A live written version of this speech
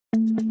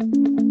Hello,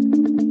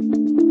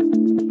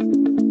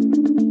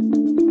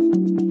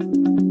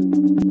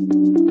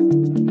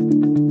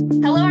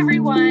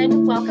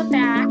 everyone. Welcome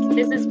back.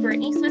 This is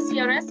Brittany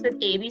Swissionis with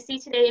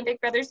ABC Today and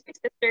Big Brothers Big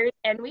Sisters,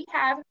 and we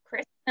have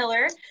Chris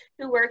Miller,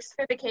 who works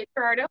for the Cape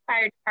Girardeau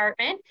Fire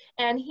Department,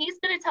 and he's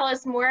going to tell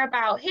us more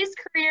about his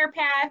career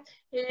path,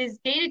 his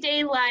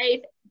day-to-day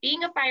life,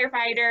 being a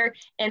firefighter,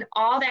 and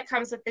all that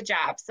comes with the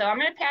job. So I'm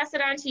going to pass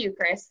it on to you,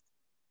 Chris.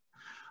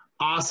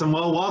 Awesome.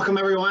 Well, welcome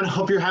everyone.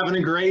 Hope you're having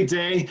a great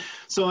day.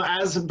 So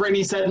as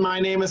Brittany said, my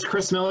name is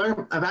Chris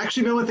Miller. I've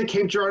actually been with the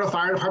Cape Girardeau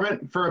Fire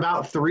Department for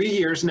about 3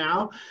 years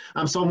now.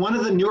 So I'm one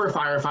of the newer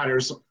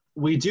firefighters.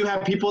 We do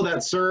have people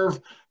that serve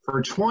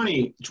for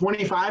 20,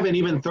 25, and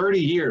even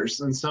 30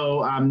 years. And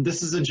so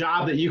this is a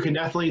job that you can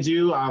definitely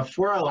do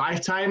for a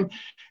lifetime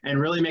and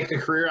really make a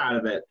career out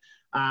of it.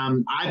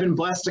 I've been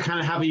blessed to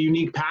kind of have a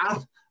unique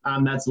path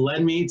that's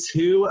led me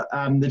to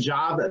the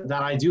job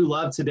that I do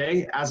love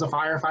today as a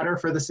firefighter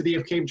for the city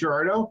of Cape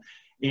Girardeau.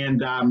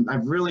 And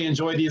I've really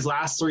enjoyed these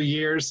last 3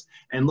 years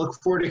and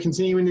look forward to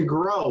continuing to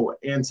grow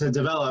and to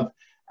develop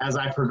as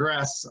I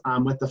progress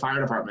with the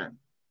fire department.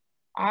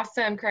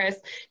 Awesome, Chris.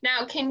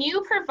 Now, can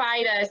you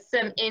provide us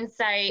some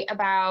insight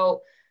about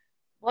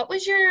what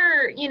was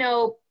your,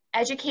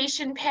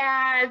 education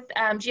path?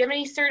 Do you have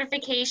any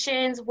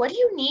certifications? What do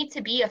you need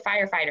to be a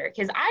firefighter?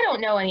 Because I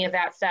don't know any of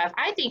that stuff.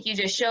 I think you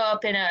just show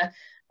up in a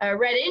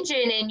red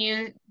engine and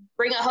you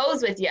bring a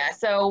hose with you.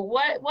 So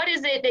what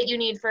is it that you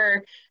need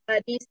for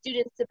these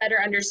students to better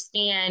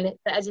understand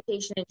the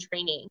education and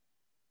training?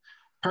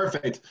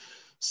 Perfect.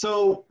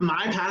 So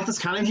my path is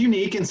kind of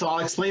unique, and so I'll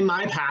explain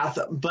my path,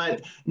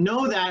 but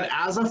know that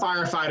as a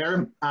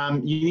firefighter,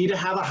 you need to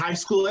have a high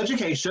school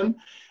education.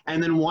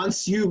 And then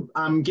once you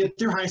get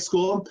through high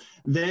school,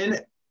 then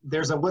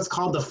there's what's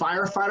called the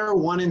Firefighter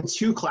 1 and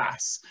 2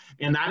 class.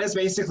 And that is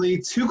basically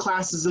 2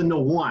 classes into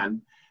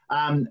one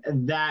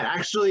that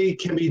actually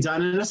can be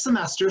done in a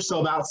semester,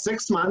 so about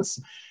 6 months.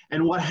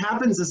 And what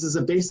happens is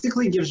it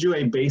basically gives you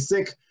a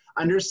basic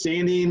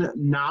understanding,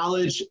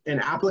 knowledge,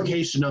 and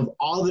application of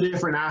all the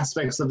different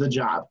aspects of the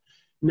job.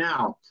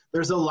 Now,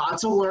 there's a lot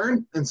to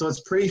learn, and so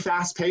it's pretty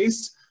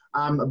fast-paced.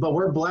 But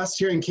we're blessed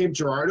here in Cape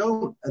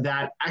Girardeau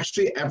that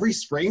actually every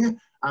spring,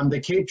 the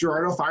Cape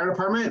Girardeau Fire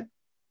Department,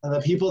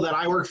 the people that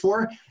I work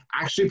for,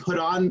 actually put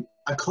on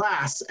a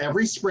class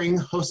every spring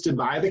hosted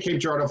by the Cape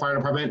Girardeau Fire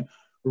Department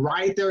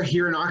right there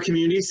here in our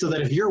community, so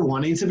that if you're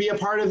wanting to be a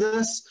part of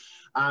this,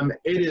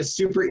 it is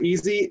super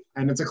easy,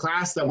 and it's a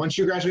class that once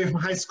you graduate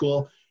from high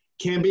school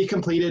can be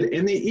completed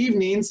in the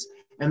evenings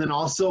and then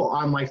also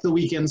on like the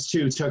weekends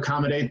too, to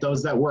accommodate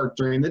those that work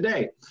during the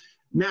day.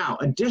 Now,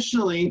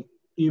 additionally,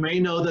 you may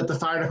know that the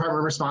fire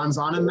department responds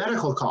on a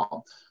medical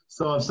call.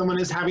 So if someone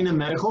is having a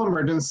medical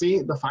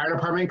emergency, the fire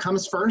department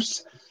comes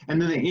first,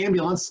 and then the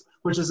ambulance,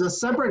 which is a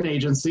separate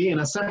agency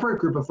and a separate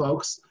group of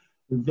folks,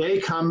 they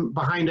come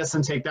behind us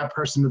and take that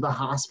person to the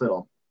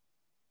hospital.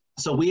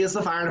 So we as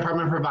the fire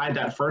department provide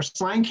that first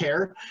line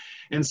care.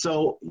 And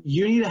so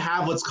you need to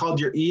have what's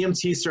called your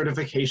EMT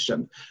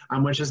certification,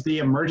 which is the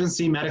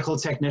emergency medical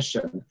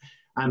technician.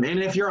 And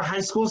if you're a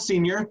high school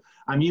senior,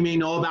 you may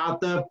know about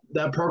the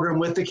program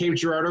with the Cape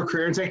Girardeau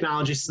Career and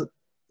Technology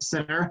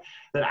Center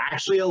that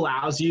actually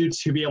allows you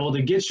to be able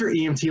to get your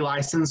EMT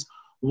license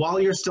while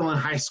you're still in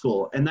high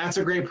school. And that's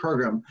a great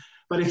program.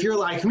 But if you're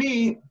like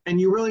me and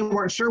you really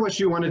weren't sure what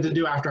you wanted to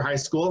do after high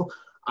school,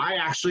 I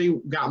actually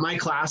got my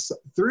class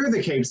through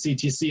the Cape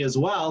CTC as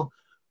well,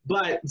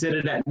 but did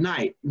it at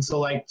night. And so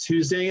like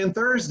Tuesday and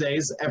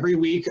Thursdays, every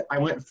week I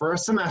went for a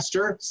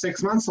semester,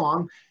 6 months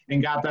long,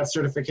 and got that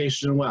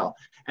certification well.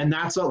 And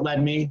that's what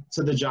led me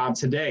to the job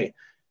today.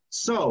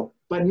 So,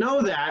 but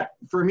know that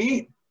for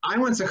me, I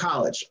went to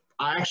college.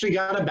 I actually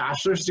got a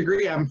bachelor's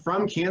degree. I'm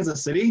from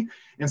Kansas City.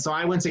 And so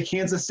I went to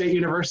Kansas State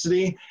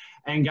University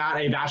and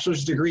got a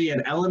bachelor's degree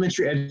in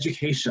elementary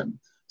education.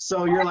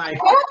 So you're like,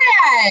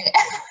 Okay.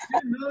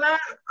 you know that?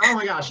 Oh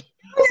my gosh.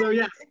 So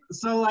yeah,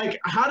 so like,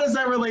 how does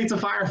that relate to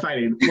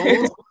firefighting? Well,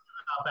 we'll talk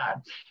about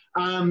that.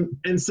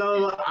 And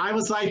so I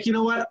was like, you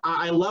know what?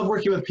 I love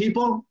working with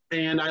people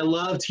and I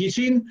love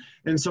teaching.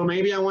 And so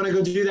maybe I want to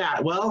go do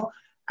that. Well,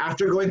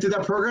 after going through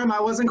that program, I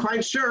wasn't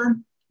quite sure,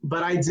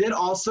 but I did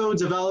also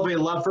develop a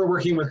love for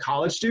working with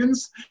college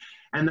students.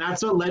 And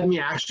that's what led me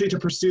actually to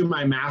pursue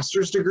my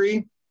master's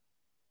degree,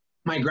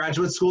 my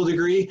graduate school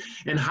degree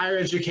in higher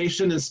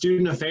education and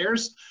student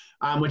affairs,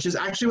 which is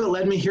actually what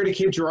led me here to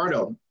Cape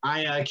Girardeau.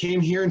 I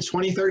came here in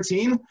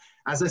 2013.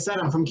 As I said,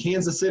 I'm from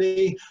Kansas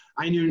City.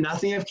 I knew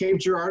nothing of Cape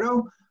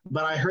Girardeau,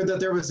 but I heard that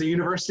there was a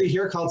university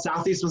here called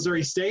Southeast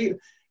Missouri State,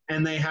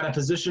 and they had a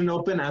position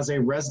open as a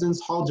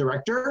residence hall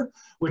director,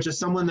 which is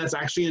someone that's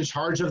actually in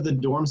charge of the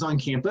dorms on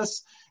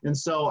campus. And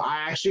so I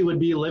actually would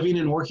be living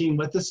and working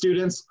with the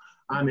students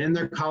in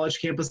their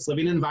college campus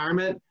living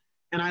environment.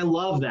 And I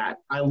love that.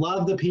 I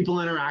love the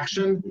people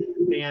interaction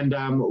and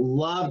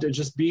loved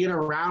just being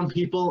around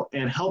people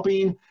and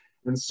helping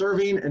and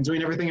serving and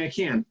doing everything I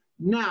can.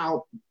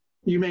 Now,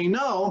 you may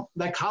know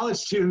that college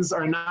students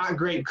are not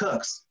great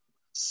cooks.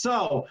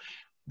 So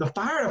the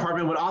fire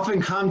department would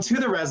often come to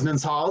the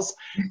residence halls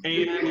and,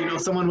 you know,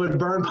 someone would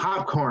burn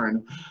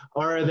popcorn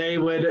or they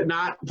would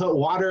not put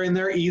water in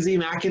their easy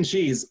mac and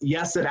cheese.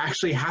 Yes, it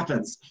actually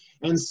happens.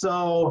 And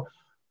so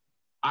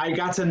I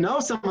got to know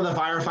some of the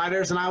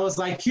firefighters and I was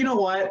like, you know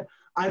what?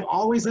 I've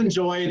always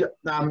enjoyed,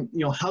 you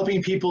know,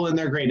 helping people in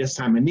their greatest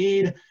time of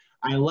need.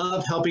 I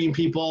love helping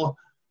people.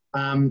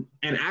 And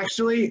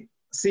actually,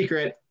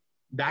 secret,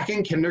 back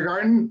in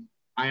kindergarten,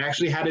 I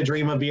actually had a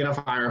dream of being a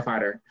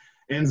firefighter.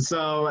 And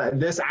so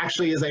this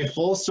actually is a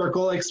full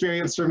circle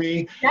experience for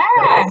me. Yeah.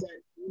 I said,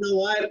 you know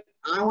what?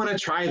 I want to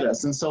try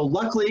this. And so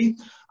luckily,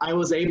 I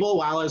was able,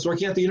 while I was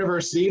working at the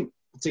university,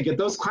 to get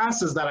those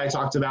classes that I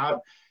talked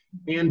about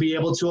and be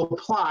able to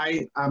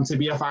apply to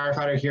be a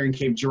firefighter here in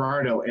Cape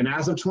Girardeau. And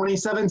as of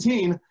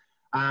 2017,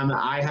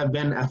 I have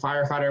been a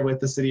firefighter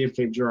with the city of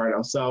Cape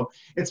Girardeau. So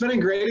it's been a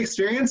great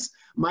experience.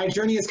 My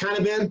journey has kind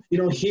of been, you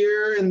know,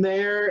 here and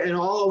there and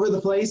all over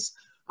the place.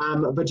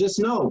 But just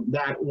know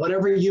that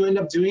whatever you end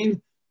up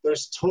doing,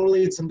 there's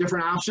totally some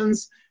different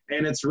options,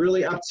 and it's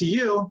really up to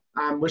you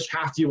which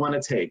path you want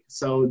to take.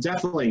 So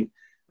definitely,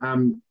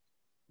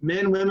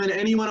 men, women,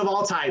 anyone of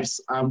all types,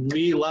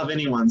 we love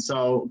anyone.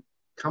 So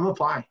come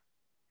apply.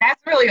 That's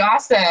really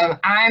awesome.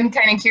 I'm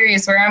kind of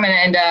curious where I'm going to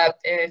end up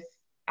if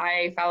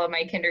I follow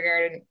my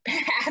kindergarten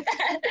path.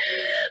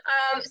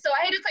 So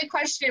I had a quick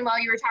question while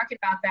you were talking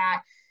about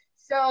that.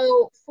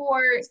 So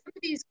for some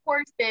of these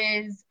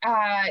courses,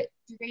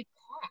 do they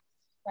cost?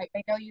 Like,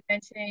 I know you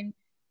mentioned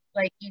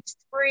like each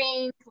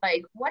spring,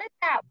 like what does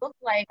that look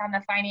like on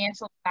the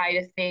financial side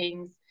of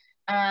things?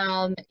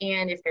 And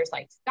if there's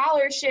like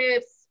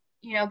scholarships,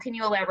 you know, can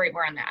you elaborate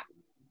more on that?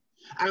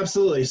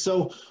 Absolutely.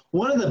 So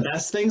one of the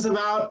best things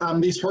about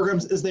these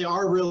programs is they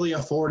are really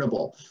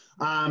affordable.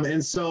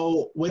 And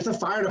so with the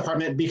fire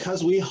department,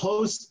 because we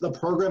host the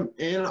program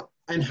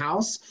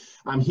in-house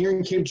here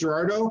in Cape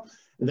Girardeau,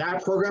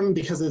 that program,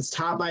 because it's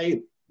taught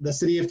by the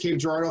city of Cape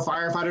Girardeau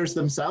firefighters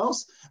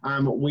themselves,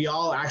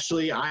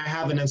 I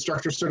have an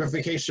instructor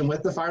certification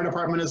with the fire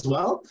department as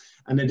well,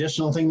 an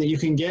additional thing that you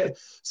can get.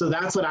 So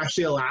that's what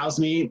actually allows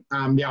me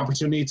the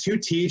opportunity to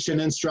teach and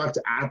instruct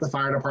at the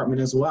fire department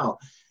as well.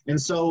 And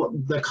so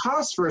the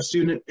cost for a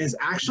student is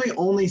actually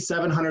only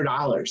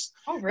 $700.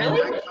 Oh,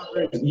 really?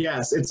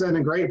 Yes, it's in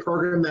a great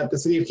program that the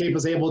city of Cape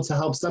was able to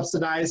help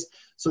subsidize.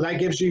 So that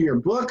gives you your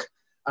book,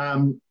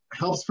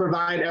 helps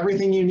provide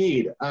everything you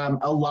need.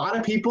 A lot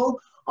of people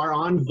are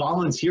on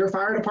volunteer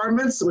fire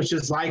departments, which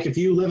is like if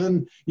you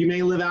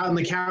may live out in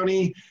the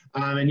county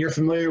and you're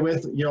familiar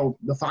with, you know,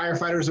 the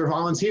firefighters are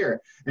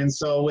volunteer. And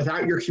so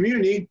without your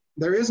community,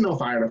 there is no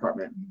fire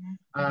department.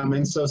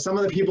 And so some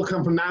of the people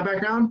come from that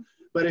background.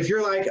 But if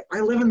you're like, I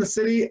live in the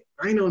city,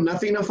 I know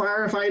nothing of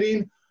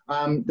firefighting,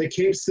 the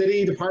Cape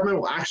City Department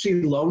will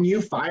actually loan you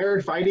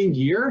firefighting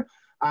gear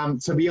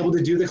to be able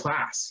to do the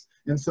class.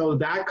 And so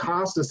that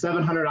cost of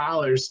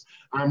 $700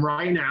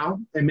 right now.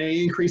 It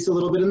may increase a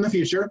little bit in the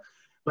future,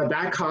 but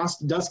that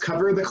cost does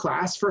cover the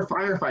class for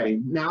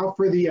firefighting. Now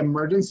for the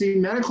emergency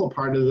medical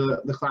part of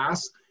the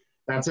class,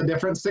 that's a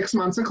different 6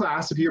 months of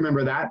class, if you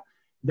remember that.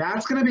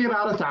 That's going to be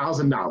about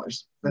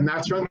 $1,000, and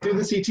that's run through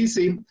the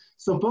CTC.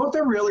 So both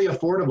are really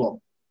affordable.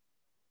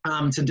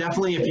 To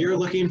definitely, if you're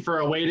looking for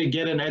a way to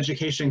get an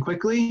education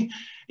quickly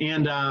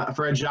and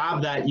for a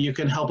job that you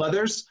can help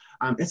others,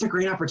 it's a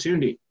great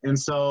opportunity. And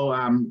so,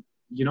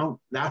 you know,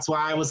 that's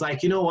why I was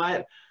like, you know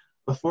what,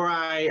 before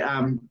I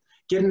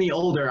get any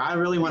older, I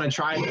really want to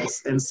try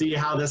this and see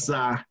how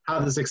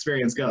this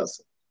experience goes.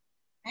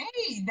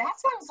 Hey, that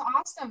sounds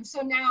awesome.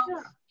 So now,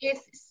 if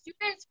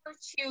students were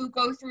to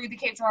go through the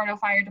Cape Girardeau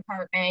Fire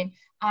Department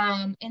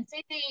and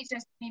say they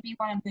just maybe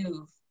want to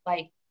move,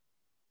 like,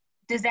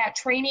 does that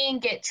training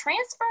get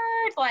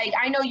transferred? Like,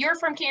 I know you're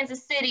from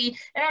Kansas City,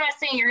 and I'm not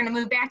saying you're going to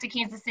move back to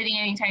Kansas City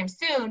anytime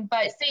soon,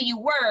 but say you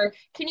were,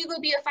 can you go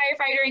be a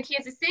firefighter in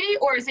Kansas City,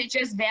 or is it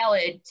just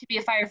valid to be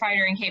a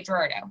firefighter in Cape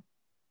Girardeau?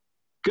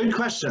 Good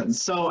question.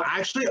 So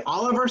actually,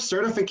 all of our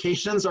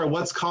certifications are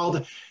what's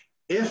called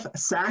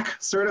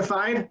IF-SAC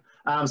certified.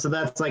 So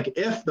that's like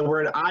if, the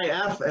word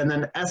IF, and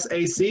then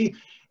SAC.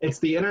 It's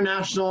the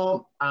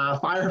International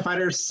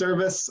Firefighter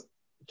Service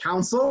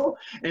Council.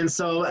 And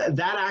so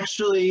that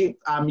actually,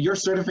 your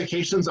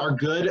certifications are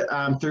good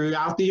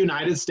throughout the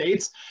United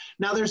States.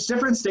 Now there's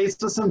different states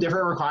with some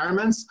different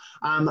requirements,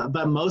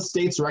 but most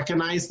states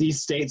recognize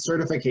these state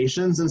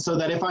certifications. And so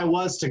that if I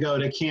was to go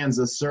to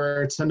Kansas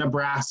or to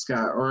Nebraska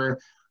or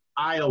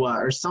Iowa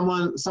or some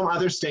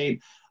other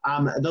state,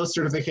 those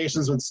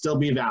certifications would still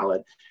be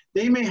valid.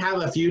 They may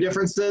have a few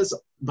differences,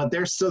 but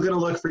they're still going to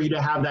look for you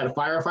to have that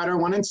firefighter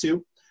 1 and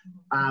 2,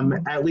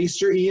 at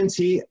least your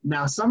EMT.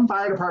 Now, some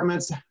fire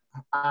departments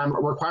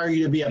require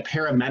you to be a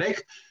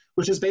paramedic,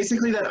 which is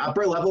basically that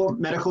upper level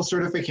medical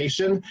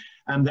certification.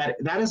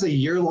 That is a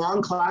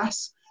year-long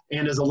class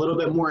and is a little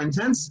bit more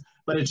intense,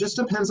 but it just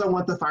depends on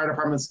what the fire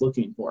department's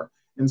looking for.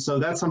 And so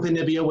that's something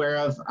to be aware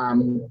of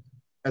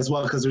as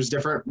well, because there's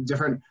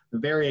different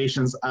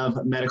variations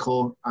of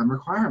medical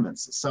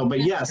requirements. So, but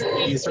yes,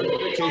 the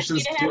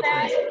certifications do.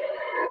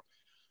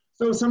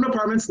 So some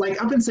departments, like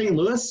up in St.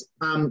 Louis,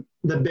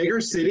 the bigger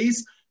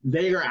cities,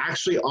 they are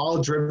actually all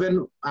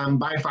driven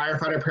by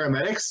firefighter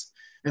paramedics.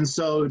 And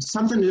so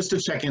something just to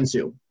check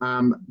into.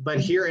 But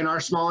here in our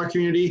smaller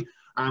community,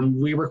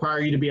 we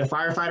require you to be a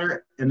firefighter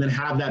and then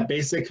have that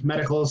basic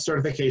medical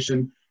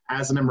certification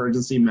as an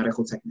emergency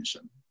medical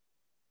technician.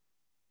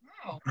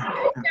 Wow, I've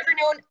never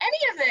known any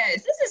of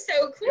this. This is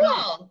so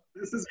cool.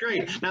 This is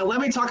great. Now let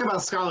me talk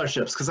about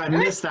scholarships because I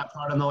missed that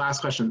part on the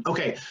last question.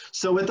 Okay,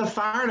 so with the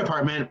fire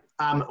department,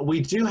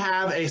 we do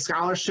have a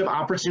scholarship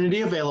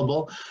opportunity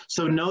available.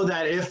 So know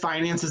that if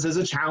finances is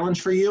a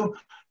challenge for you,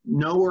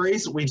 no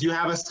worries. We do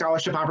have a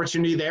scholarship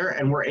opportunity there,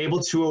 and we're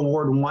able to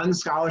award one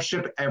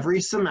scholarship every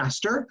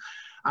semester.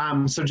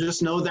 So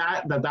just know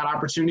that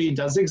opportunity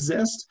does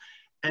exist.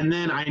 And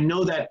then I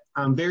know that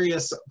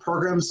various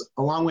programs,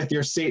 along with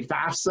your state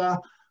FAFSA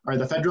or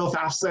the federal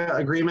FAFSA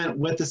agreement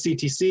with the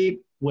CTC,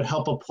 would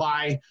help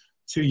apply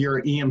to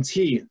your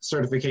EMT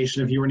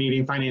certification if you were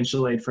needing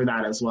financial aid for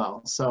that as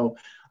well. So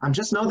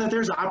just know that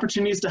there's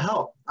opportunities to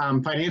help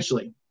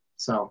financially.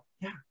 So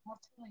yeah.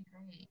 That's really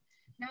great.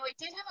 Now I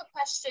did have a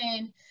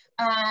question.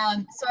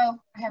 So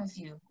I have a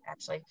few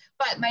actually,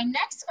 but my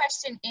next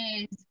question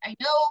is, I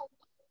know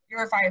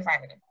you're a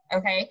firefighter,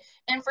 okay?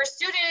 And for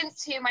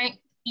students who might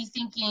be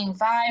thinking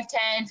 5,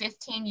 10,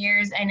 15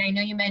 years, and I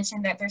know you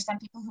mentioned that there's some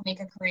people who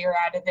make a career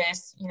out of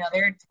this, you know,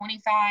 they're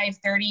 25,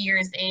 30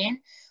 years in.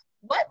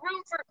 What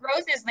room for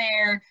growth is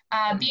there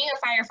being a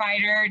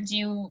firefighter? Do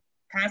you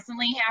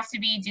constantly have to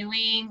be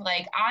doing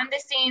like on the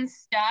scene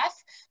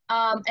stuff?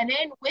 And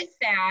then with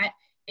that,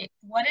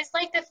 what is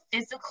like the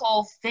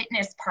physical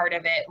fitness part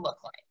of it look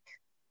like?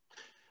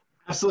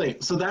 Absolutely.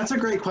 So that's a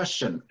great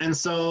question. And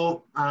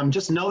so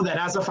just know that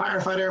as a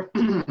firefighter,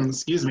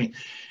 excuse me,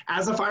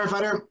 as a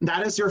firefighter,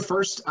 that is your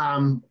first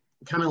kind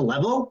of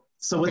level.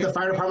 So with the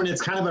fire department,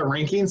 it's kind of a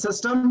ranking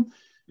system.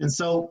 And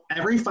so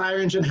every fire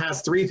engine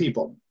has 3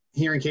 people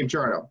here in Cape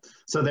Girardeau.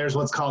 So there's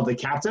what's called the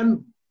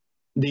captain,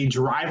 the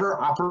driver,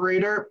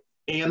 operator,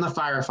 and the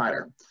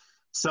firefighter.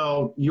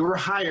 So you were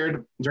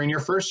hired during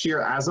your first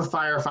year as a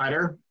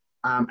firefighter.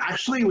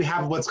 Actually, we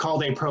have what's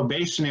called a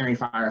probationary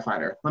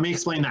firefighter. Let me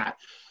explain that.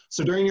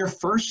 So during your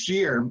first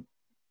year,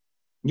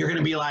 you're going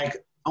to be like,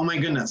 oh my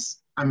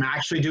goodness, I'm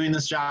actually doing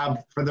this job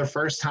for the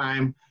first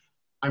time.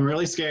 I'm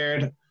really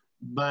scared,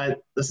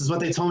 but this is what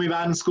they told me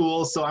about in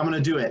school, so I'm going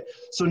to do it.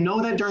 So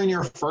know that during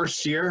your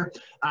first year,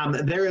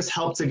 there is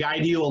help to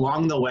guide you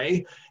along the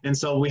way. And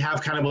so we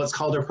have kind of what's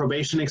called a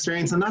probation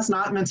experience, and that's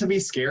not meant to be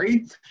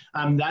scary.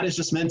 That is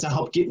just meant to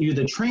help get you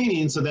the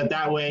training so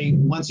that way,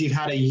 once you've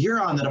had a year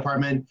on the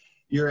department,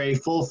 you're a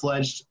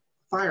full-fledged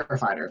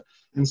firefighter.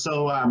 And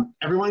so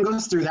everyone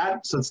goes through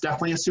that. So it's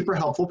definitely a super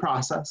helpful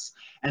process.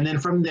 And then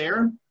from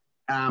there,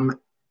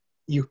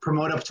 you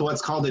promote up to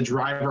what's called a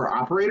driver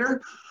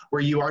operator,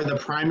 where you are the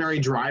primary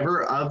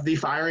driver of the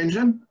fire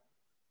engine.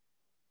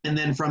 And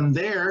then from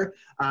there,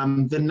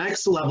 the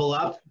next level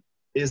up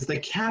is the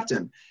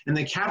captain. And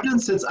the captain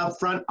sits up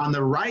front on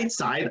the right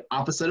side,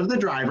 opposite of the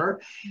driver.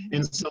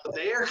 And so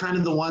they are kind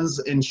of the ones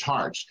in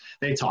charge.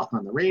 They talk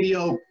on the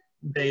radio.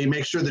 They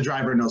make sure the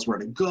driver knows where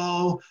to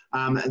go.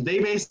 They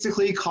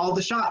basically call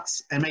the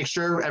shots and make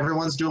sure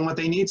everyone's doing what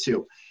they need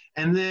to.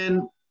 And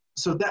then,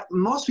 so that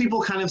most people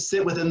kind of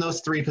sit within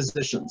those 3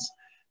 positions.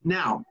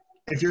 Now,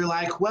 if you're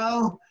like,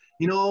 well,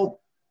 you know,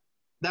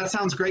 that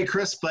sounds great,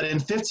 Chris, but in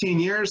 15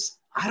 years,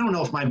 I don't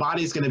know if my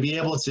body's going to be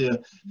able to,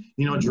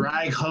 you know,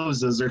 drag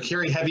hoses or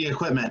carry heavy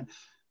equipment.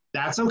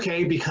 That's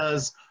okay,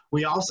 because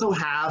we also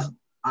have,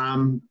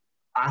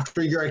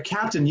 after you're a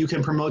captain, you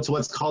can promote to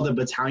what's called a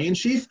battalion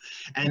chief,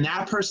 and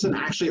that person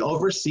actually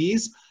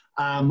oversees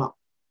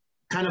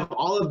kind of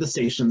all of the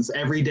stations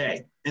every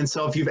day. And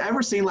so if you've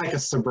ever seen like a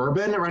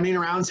Suburban running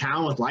around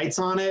town with lights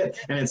on it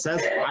and it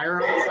says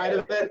fire on the side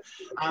of it,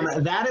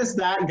 that is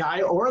that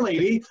guy or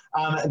lady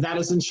that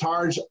is in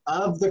charge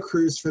of the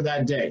crews for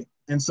that day.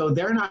 And so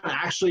they're not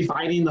actually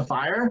fighting the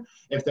fire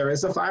if there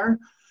is a fire.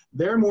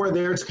 They're more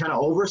there to kind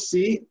of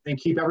oversee and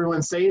keep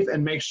everyone safe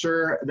and make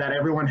sure that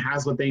everyone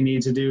has what they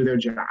need to do their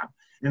job.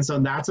 And so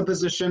that's a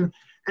position.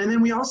 And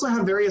then we also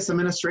have various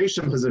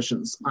administration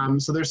positions.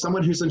 So there's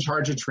someone who's in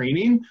charge of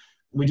training.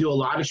 We do a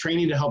lot of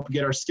training to help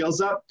get our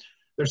skills up.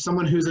 There's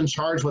someone who's in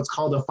charge what's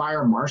called a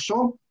fire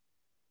marshal,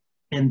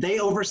 and they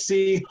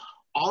oversee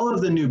all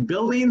of the new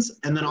buildings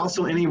and then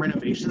also any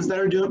renovations that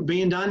are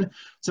being done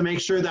to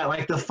make sure that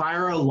like the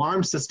fire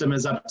alarm system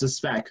is up to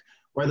spec,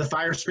 or the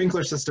fire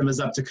sprinkler system is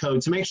up to code,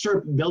 to make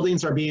sure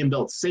buildings are being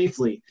built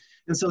safely.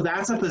 And so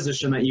that's a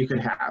position that you could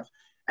have.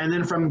 And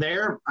then from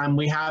there,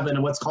 we have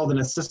what's called an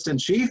assistant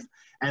chief,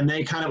 and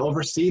they kind of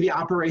oversee the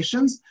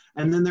operations.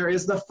 And then there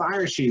is the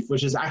fire chief,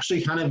 which is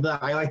actually kind of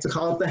I like to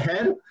call it the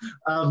head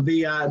of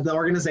the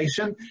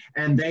organization.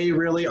 And they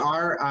really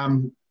are,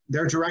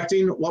 they're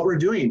directing what we're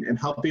doing and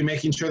helping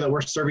making sure that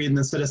we're serving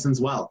the citizens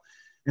well.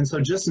 And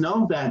so just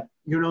know that,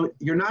 you know,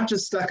 you're not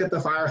just stuck at the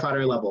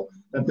firefighter level,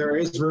 that there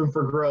is room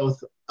for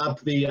growth up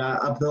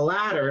the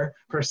ladder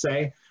per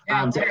se.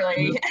 Yeah,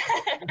 literally.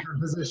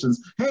 Positions.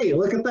 Hey,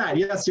 look at that.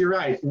 Yes, you're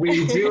right.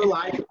 We do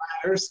like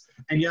ladders.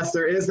 And yes,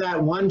 there is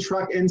that one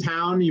truck in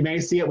town. You may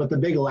see it with the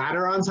big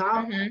ladder on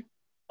top. Mm-hmm.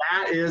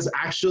 That is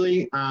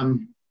actually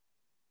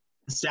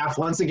staffed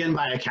once again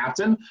by a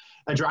captain,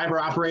 a driver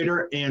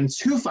operator, and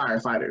 2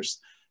 firefighters.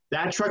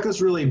 That truck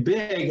is really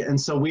big. And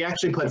so we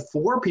actually put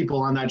 4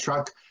 people on that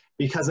truck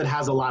because it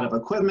has a lot of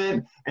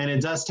equipment and it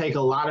does take a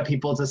lot of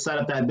people to set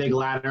up that big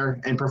ladder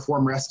and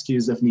perform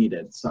rescues if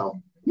needed. So,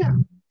 yeah.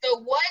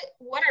 So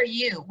what are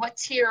you? What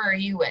tier are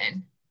you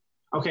in?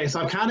 Okay, so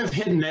I've kind of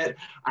hidden it.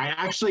 I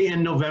actually,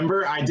 in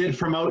November, I did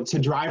promote to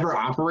driver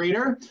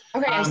operator.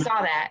 Okay, I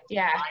saw that,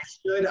 yeah.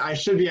 I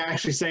should be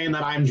actually saying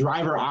that I'm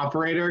driver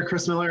operator,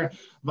 Chris Miller,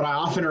 but I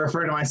often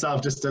refer to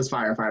myself just as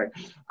firefighter.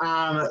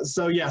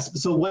 So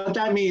yes, so what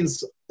that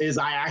means is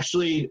I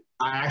actually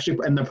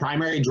am the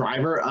primary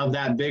driver of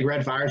that big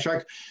red fire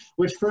truck,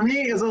 which for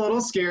me is a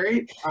little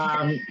scary.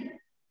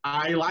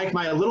 I like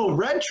my little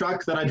red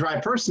truck that I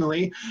drive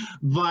personally,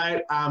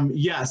 but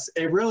yes,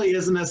 it really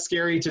isn't as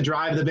scary to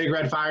drive the big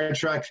red fire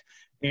truck.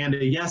 And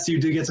yes, you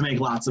do get to make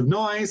lots of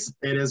noise.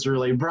 It is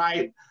really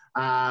bright.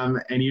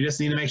 And you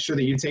just need to make sure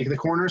that you take the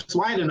corners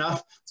wide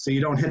enough so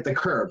you don't hit the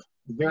curb.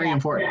 Very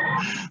important.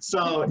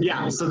 So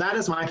yeah, so that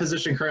is my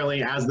position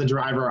currently as the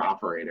driver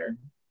operator.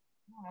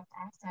 Oh, that's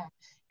awesome.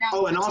 Now,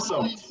 oh, and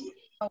also,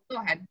 go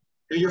ahead.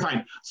 You're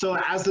fine. So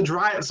as the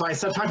driver, so I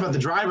said talked about the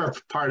driver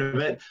part of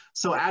it.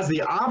 So as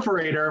the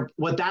operator,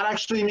 what that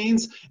actually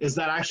means is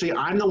that actually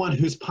I'm the one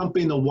who's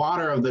pumping the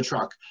water of the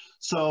truck.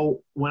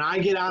 So when I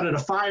get out at a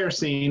fire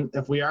scene,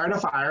 if we are at a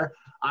fire,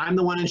 I'm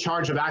the one in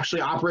charge of actually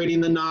operating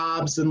the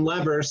knobs and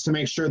levers to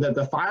make sure that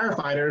the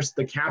firefighters,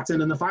 the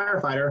captain and the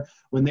firefighter,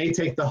 when they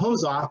take the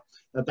hose off,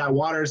 that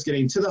water is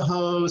getting to the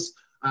hose,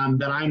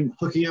 that I'm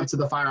hooking up to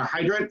the fire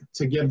hydrant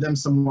to give them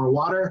some more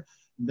water.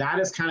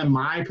 That is kind of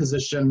my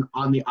position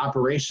on the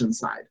operations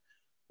side.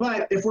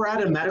 But if we're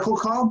at a medical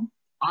call,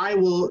 I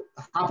will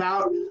hop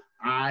out.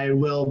 I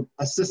will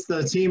assist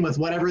the team with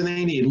whatever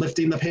they need,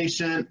 lifting the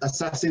patient,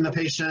 assessing the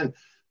patient,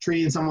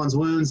 treating someone's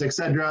wounds,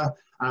 etc.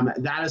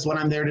 That is what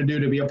I'm there to do,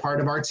 to be a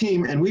part of our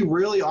team. And we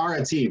really are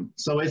a team.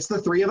 So it's the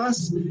 3 of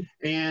us.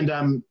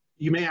 And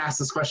you may ask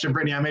this question,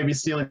 Brittany, I may be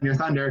stealing your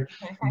thunder,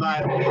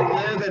 but we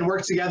live and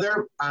work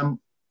together.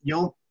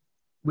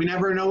 We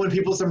never know when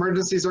people's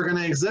emergencies are going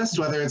to exist,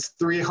 whether it's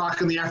 3 o'clock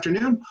in the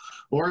afternoon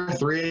or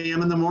 3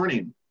 a.m. in the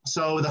morning.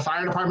 So the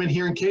fire department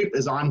here in Cape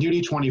is on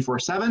duty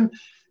 24/7.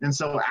 And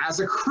so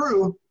as a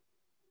crew,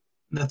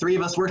 the 3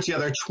 of us work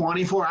together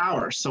 24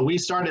 hours. So we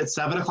start at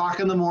 7 o'clock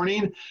in the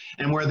morning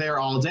and we're there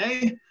all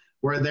day,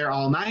 we're there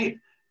all night.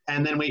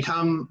 And then we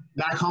come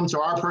back home to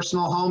our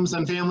personal homes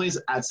and families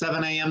at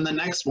 7 a.m. the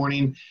next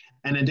morning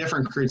and a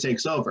different crew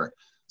takes over.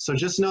 So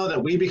just know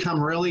that we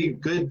become really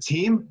good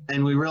team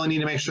and we really need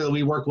to make sure that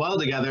we work well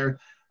together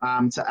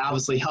to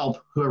obviously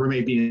help whoever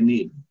may be in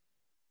need.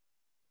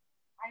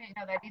 I didn't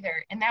know that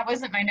either. And that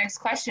wasn't my next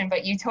question,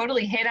 but you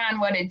totally hit on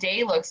what a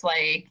day looks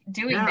like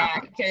doing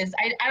that, because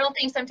I don't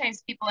think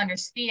sometimes people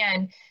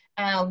understand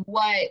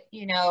what,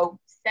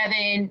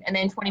 7 and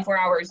then 24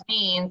 hours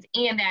means,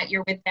 and that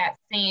you're with that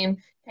same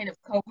kind of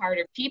cohort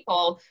of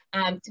people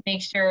to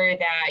make sure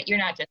that you're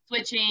not just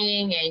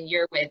switching and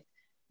you're with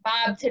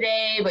Bob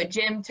today, but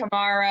Jim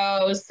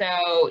tomorrow.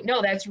 So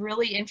no, that's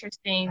really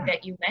interesting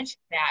that you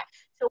mentioned that.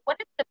 So what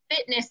does the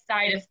fitness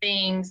side of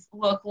things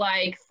look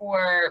like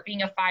for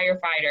being a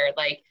firefighter?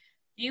 Like,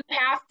 do you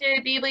have to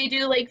be able to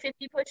do like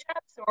 50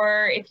 push-ups,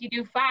 or if you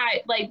do 5,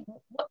 like,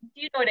 what,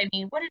 do you know what I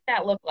mean? What does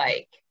that look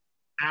like?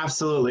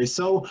 Absolutely.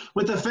 So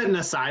with the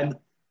fitness side,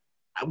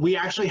 we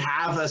actually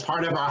have, as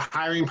part of our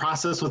hiring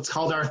process, what's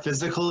called our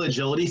physical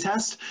agility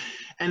test.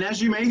 And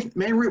as you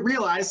may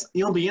realize,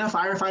 being a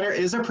firefighter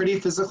is a pretty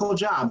physical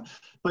job.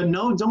 But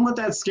no, don't let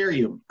that scare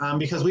you,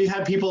 because we've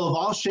had people of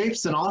all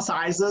shapes and all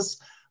sizes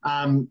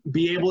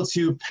be able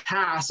to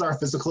pass our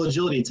physical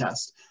agility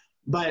test.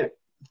 But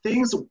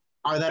things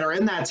that are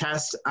in that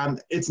test,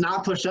 it's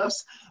not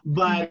push-ups,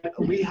 but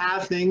we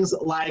have things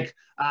like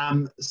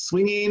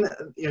swinging.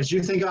 As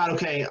you think about,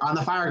 okay, on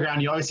the fire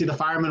ground, you always see the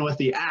fireman with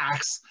the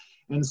axe.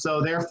 And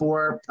so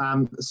therefore,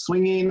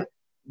 swinging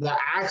the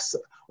axe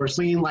or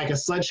swinging like a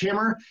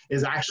sledgehammer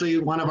is actually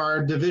one of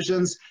our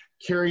divisions.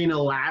 Carrying a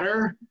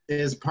ladder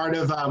is part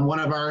of one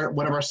of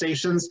our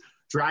stations.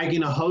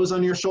 Dragging a hose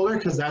on your shoulder,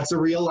 because that's a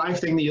real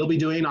life thing that you'll be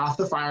doing off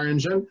the fire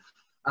engine.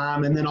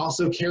 And then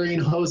also carrying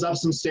hose up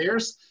some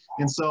stairs.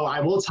 And so I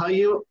will tell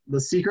you,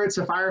 the secret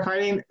to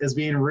firefighting is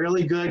being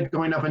really good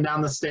going up and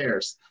down the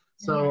stairs.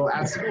 So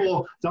at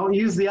school, don't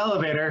use the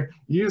elevator,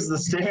 use the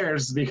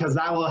stairs, because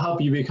that will help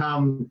you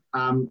become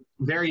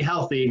very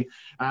healthy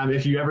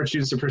if you ever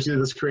choose to pursue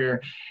this career.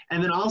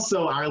 And then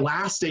also our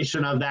last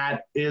station of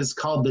that is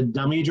called the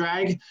dummy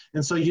drag.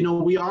 And so,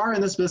 we are in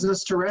this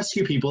business to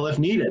rescue people if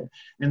needed.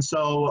 And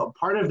so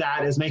part of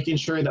that is making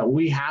sure that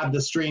we have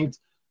the strength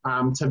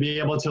to be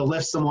able to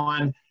lift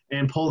someone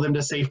and pull them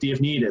to safety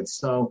if needed.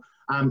 So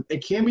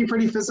it can be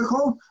pretty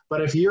physical,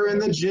 but if you're in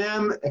the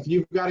gym, if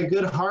you've got a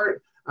good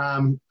heart,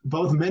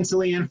 both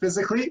mentally and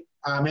physically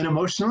and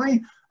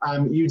emotionally,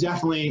 you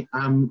definitely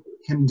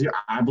can do,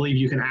 I believe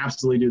you can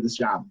absolutely do this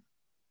job.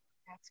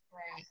 That's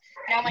great.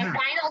 Now, my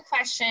final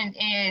question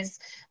is,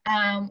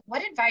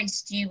 what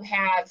advice do you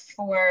have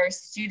for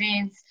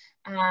students,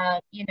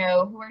 you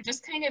know, who are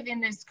just kind of in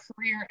this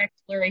career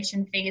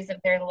exploration phase of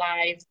their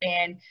lives,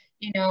 and,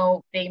 you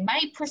know, they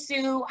might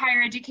pursue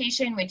higher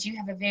education, which you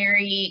have a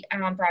very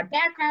broad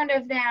background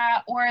of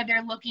that, or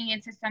they're looking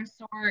into some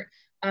sort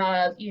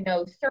of, you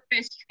know,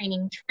 service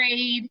training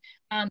trade.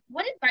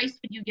 What advice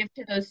would you give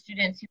to those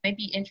students who might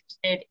be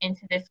interested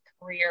into this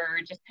career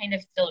or just kind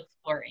of still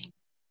exploring?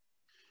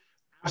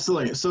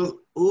 Absolutely. So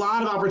a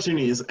lot of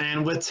opportunities,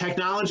 and with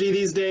technology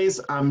these days,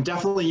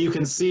 definitely you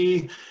can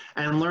see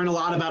and learn a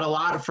lot about a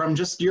lot from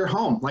just your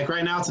home. Like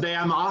right now, today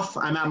I'm off.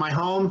 I'm at my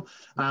home.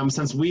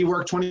 Since we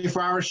work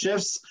 24-hour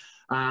shifts,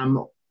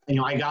 you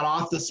know, I got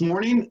off this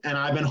morning and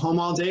I've been home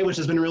all day, which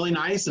has been really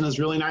nice, and is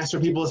really nice for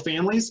people with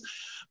families.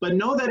 But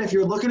know that if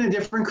you're looking at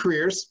different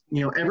careers,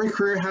 you know, every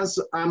career has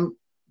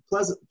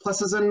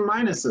pluses and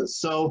minuses.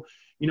 So,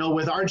 you know,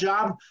 with our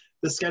job,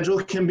 the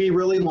schedule can be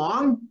really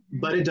long,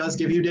 but it does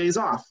give you days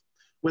off.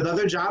 With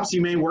other jobs, you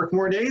may work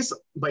more days,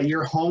 but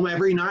you're home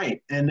every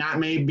night, and that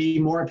may be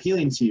more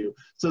appealing to you.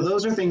 So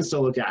those are things to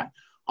look at.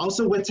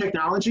 Also with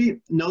technology,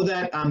 know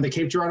that the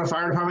Cape Girardeau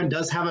Fire Department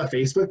does have a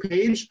Facebook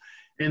page.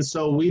 And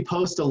so we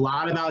post a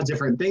lot about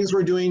different things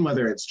we're doing,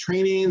 whether it's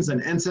trainings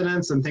and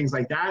incidents and things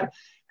like that.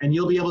 And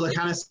you'll be able to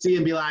kind of see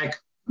and be like,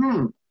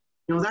 you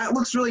know, that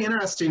looks really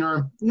interesting,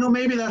 or, you know,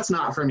 maybe that's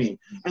not for me.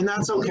 And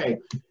that's okay.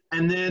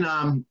 And then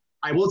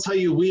I will tell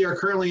you, we are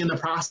currently in the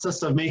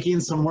process of making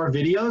some more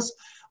videos.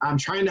 I'm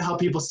trying to help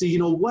people see, you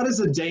know, what does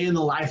a day in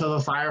the life of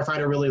a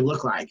firefighter really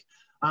look like?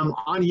 On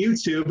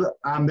YouTube,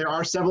 there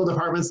are several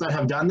departments that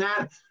have done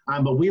that,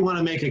 but we want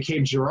to make a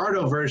Cape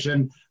Girardeau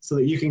version so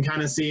that you can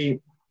kind of see,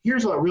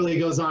 here's what really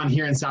goes on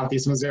here in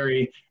Southeast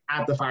Missouri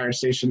at the fire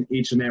station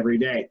each and every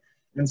day.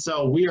 And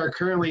so we are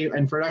currently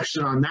in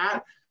production on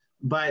that.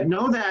 But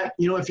know that,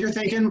 you know, if you're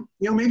thinking,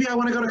 you know, maybe I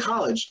want to go to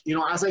college, you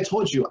know, as I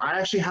told you, I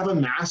actually have a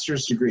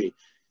master's degree.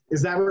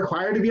 Is that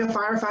required to be a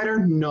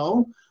firefighter?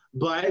 No.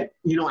 But,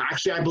 you know,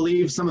 actually, I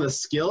believe some of the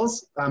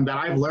skills that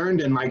I've learned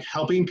in like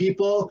helping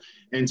people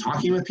and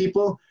talking with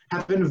people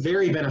have been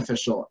very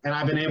beneficial. And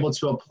I've been able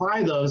to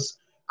apply those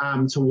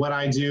to what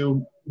I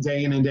do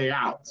day in and day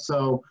out.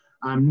 So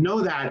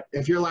know that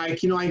if you're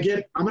like, you know, I'm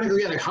going to go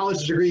get a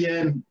college degree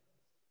in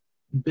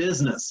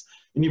business,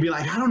 and you'd be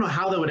like, I don't know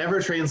how that would ever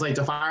translate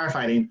to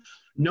firefighting.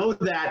 Know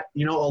that,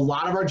 you know, a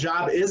lot of our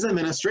job is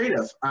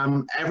administrative.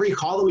 Every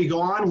call that we go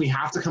on, we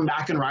have to come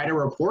back and write a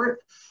report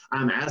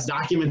as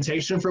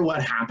documentation for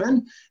what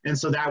happened. And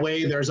so that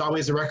way there's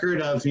always a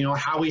record of, you know,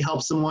 how we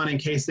help someone in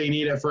case they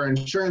need it for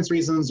insurance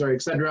reasons or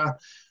et cetera.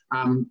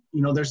 You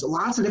know, there's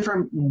lots of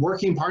different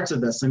working parts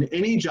of this, and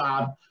any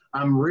job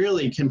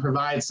really can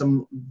provide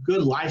some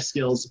good life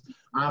skills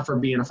for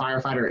being a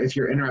firefighter if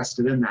you're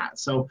interested in that.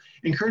 So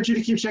encourage you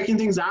to keep checking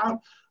things out.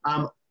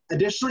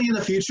 Additionally, in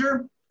the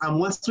future,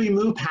 once we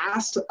move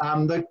past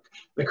the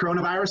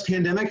coronavirus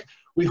pandemic,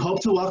 we hope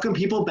to welcome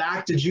people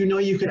back. Did you know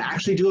you could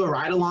actually do a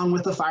ride along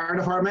with the fire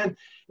department?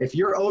 If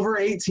you're over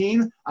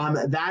 18,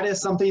 that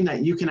is something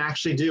that you can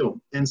actually do.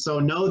 And so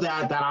know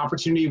that that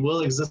opportunity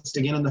will exist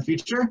again in the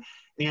future.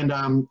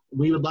 And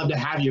we would love to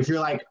have you. If you're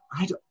like,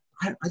 I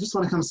just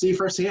want to come see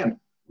firsthand,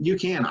 you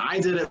can. I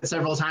did it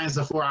several times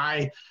before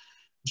I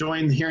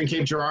joined here in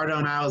Cape Girardeau,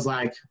 and I was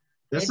like,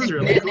 this is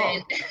really cool.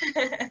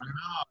 I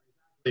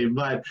know.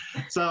 But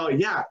so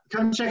yeah,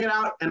 come check it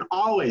out, and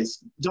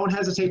always don't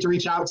hesitate to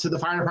reach out to the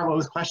fire department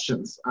with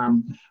questions.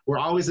 We're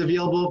always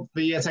available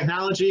via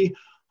technology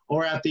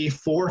or at the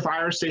 4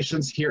 fire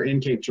stations here in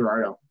Cape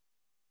Girardeau.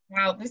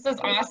 Wow, this is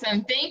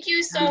awesome. Thank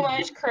you so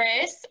much,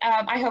 Chris.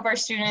 I hope our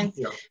students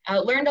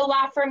learned a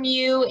lot from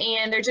you,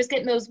 and they're just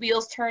getting those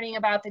wheels turning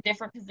about the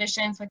different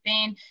positions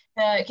within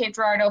the Cape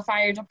Girardeau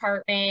Fire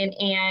Department.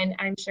 And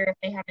I'm sure if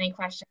they have any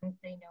questions,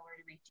 they know where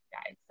to reach you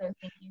guys. So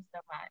thank you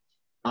so much.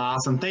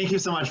 Awesome. Thank you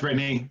so much,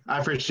 Brittany. I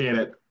appreciate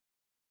it.